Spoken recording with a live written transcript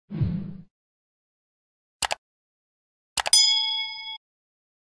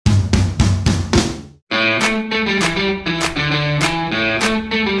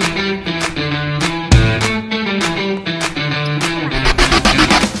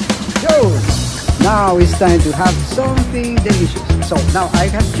now it's time to have something delicious. So now I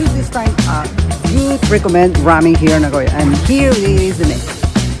have choose this time you recommend ramen here in Nagoya, and here is the name.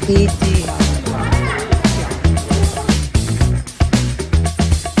 Ichi.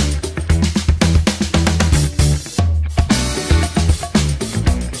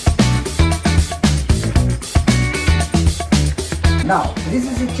 Now this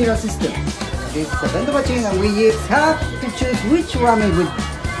is Ichiro system. This is a bento machine, and we have to choose which ramen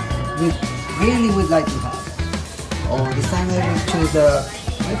we really would like to have. Oh, this time I will choose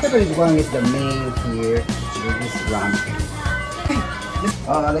my favorite one is the main here. This ramen. Okay,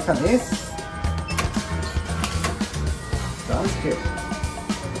 let's have this. Sounds good.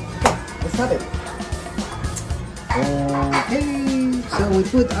 Okay, let's have it. Okay, so we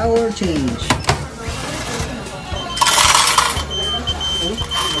put our change.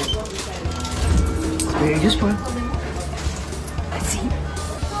 Very useful. Let's see.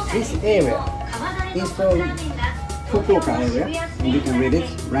 This area is from Fukuoka area, and you can read it.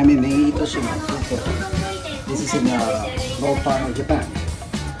 Ramen made Itoshima, Fukuoka. This is in the low part of Japan.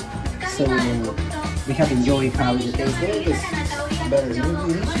 So we have enjoyed how the taste there. It's very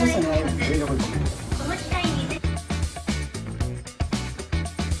delicious, and I really recommend it.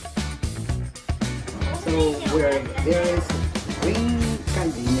 So where there is green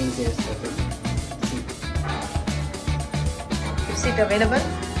candy means there's is it available?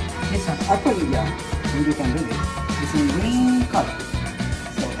 This one, actually, yeah, and you can read it. It's in green color.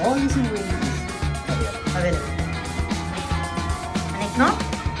 So all this in green is Available. And if not?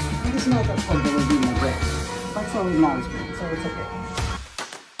 It is not that cold, there will be no bread. But so now it's green, so it's okay.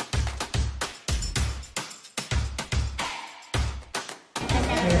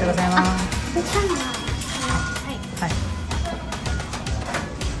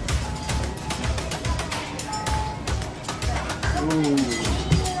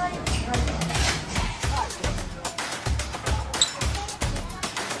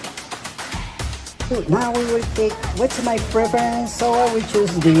 So now we will take what's my preference, so I will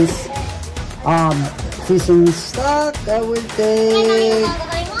choose this season stock. I will take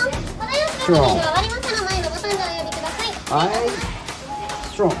strong.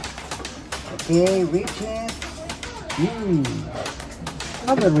 Strong. Okay, richness.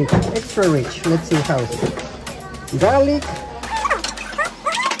 Other rich, extra rich. Let's see how it is. Garlic.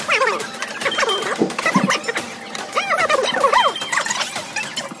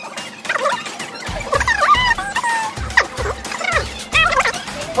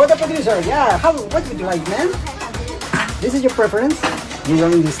 For the producer, yeah, what would you like, man? This is your preference? You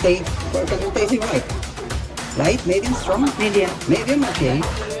want to stay for the tasting right? Light, medium, strong? Medium. Medium, okay.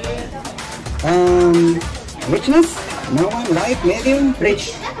 Richness? No one, light, medium?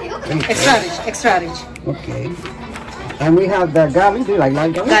 Rich. Extra rich, extra rich. Okay. And we have the garlic. Do you like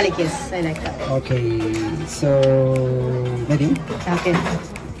garlic? Garlic, yes, I like that. Okay, so medium. Okay.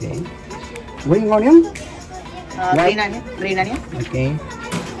 Okay. Green onion? Green onion. Green onion. Okay.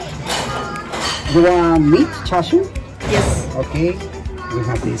 You want meat, chashu? Yes. Okay. We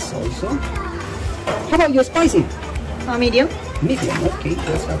have this also. How about your spicy? Medium. Medium, okay.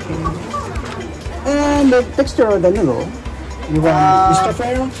 That's okay. And the texture of the noodle. You want extra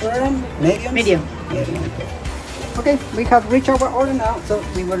firm, medium? Medium. Medium, okay. Okay, we have reached our order now, so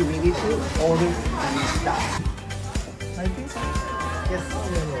we will ready to order and start. I think so. Yes.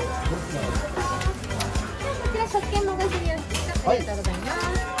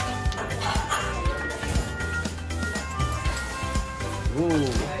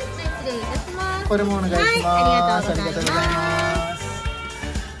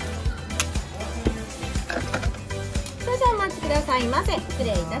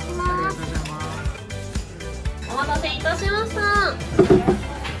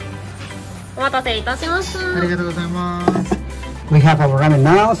 We have our ramen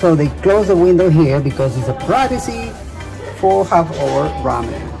now, so they close the window here because it's a privacy for have our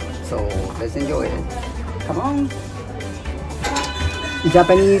ramen. So let's enjoy it. Come on.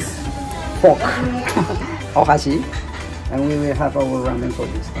 Japanese fork. Ohashi. And we will have our ramen for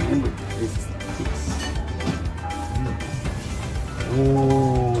this time with this sticks.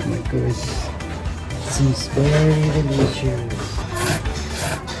 Oh my goodness. Seems very delicious.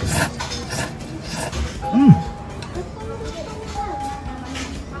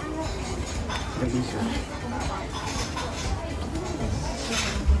 Delicious.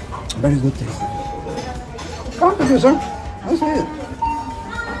 Very good taste. Come, producer. Let's eat it.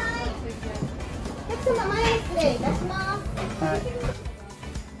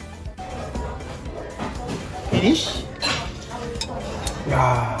 Finish?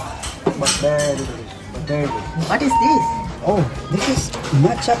 Yeah. But very delicious. But very good. What is this? Oh, this is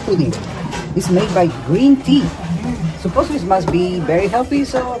matcha pudding. It's made by green tea. Supposedly it must be very healthy,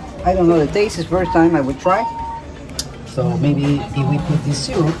 so I don't know the taste. It's first time I would try. So maybe if we put this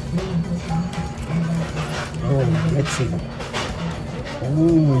syrup. Oh, let's see.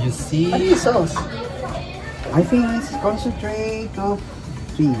 Oh, you see? What is sauce? I think it's concentrate of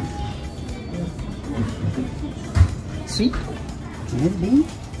tea. Sweet? Maybe.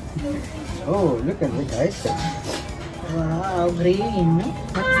 Oh, look at the guys. Wow, green.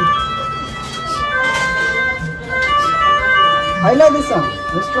 What's it? I love this song.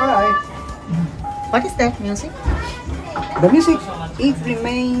 Let's try. What is that music? The music, it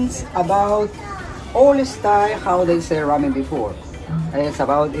remains about old style how they say ramen before. It's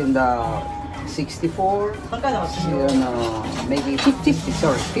about in the 64, maybe 50,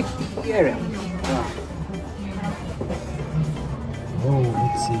 sorry, 50 area. Yeah. Oh,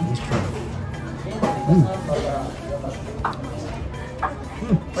 let's see, let's try.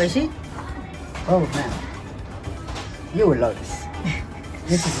 Oishi? Oh man, you will love this.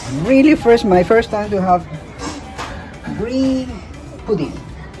 This is really my first time to have green pudding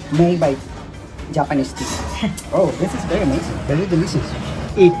made by Japanese tea. Oh, this is very amazing, very delicious.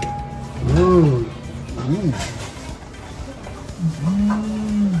 Eat. Ooh.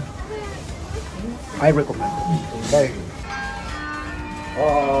 I recommend it. Very good.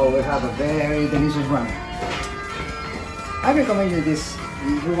 Oh, we have a very delicious ramen. I recommend you this.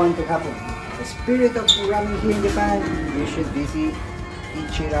 If you want to have the spirit of ramen here in Japan, you should visit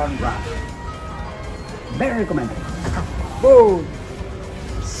Ichiran Ramen. Very recommended. Whoa!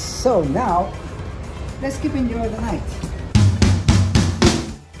 So now, let's keep enjoying the night.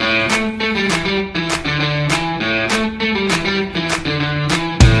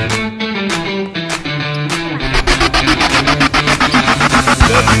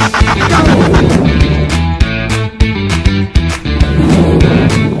 Go!